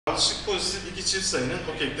Ardışık pozitif iki çift sayının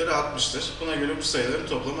okekleri 60'tır. Buna göre bu sayıların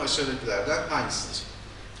toplamı aşağıdakilerden hangisidir?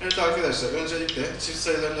 Evet arkadaşlar, öncelikle çift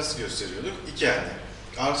sayıları nasıl gösteriyorduk? İki enli.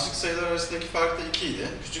 Ardışık sayılar arasındaki fark da 2 idi.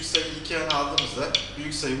 Küçük sayı 2 en aldığımızda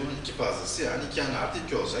büyük sayı bunun 2 fazlası, yani 2 en artı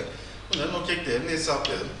 2 olacak. Bunların okeklerini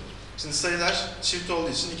hesaplayalım. Şimdi sayılar çift olduğu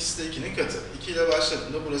için ikisi de 2'nin katı. 2 ile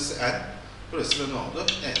başladığında burası n, burası da ne oldu?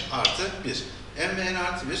 N artı 1. N ve n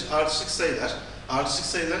artı 1 ardışık sayılar. Ardışık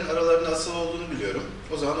sayıların aralarında asal olduğunu biliyorum.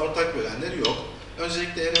 O zaman ortak bölenleri yok.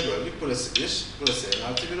 Öncelikle n'e böldük. Burası 1. Burası n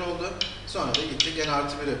artı 1 oldu. Sonra da gittik n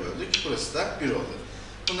artı 1'e böldük. Burası da 1 oldu.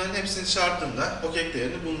 Bunların hepsini çarptığımda okek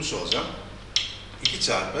değerini bulmuş olacağım. 2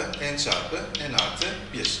 çarpı n artı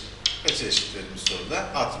 1. Kaça eşit verilmiş soruda?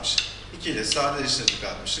 60. 2 ile sadeleştirdik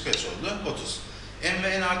 60'ı, kaç oldu? 30. N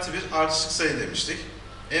ve n artı 1 ardışık sayı demiştik.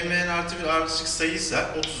 N ve n artı 1 ardışık sayıysa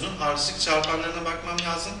 30'un ardışık çarpanlarına bakmam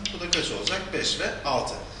lazım. Bu da kaç olacak? 5 ve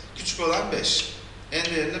 6. Küçük olan 5. N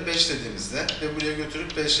değerine 5 dediğimizde ve buraya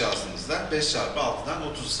götürüp 5 yazdığımızda 5 çarpı 6'dan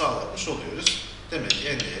 30'u sağlatmış oluyoruz. Demek ki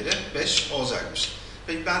n değeri 5 olacakmış.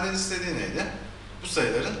 Peki benden istediği neydi? Bu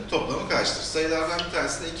sayıların toplamı kaçtır? Sayılardan bir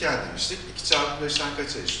tanesine 2n demiştik. 2 çarpı 5'ten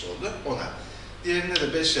kaça eşit oldu? 10'a. Diğerinde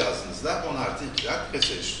de 5 yazdığınızda 10 artı 2'den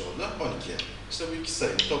kaça eşit oldu? 12'ye. İşte bu iki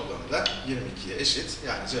sayının toplamı da 22'ye eşit.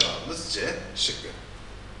 Yani cevabımız C şıkkı.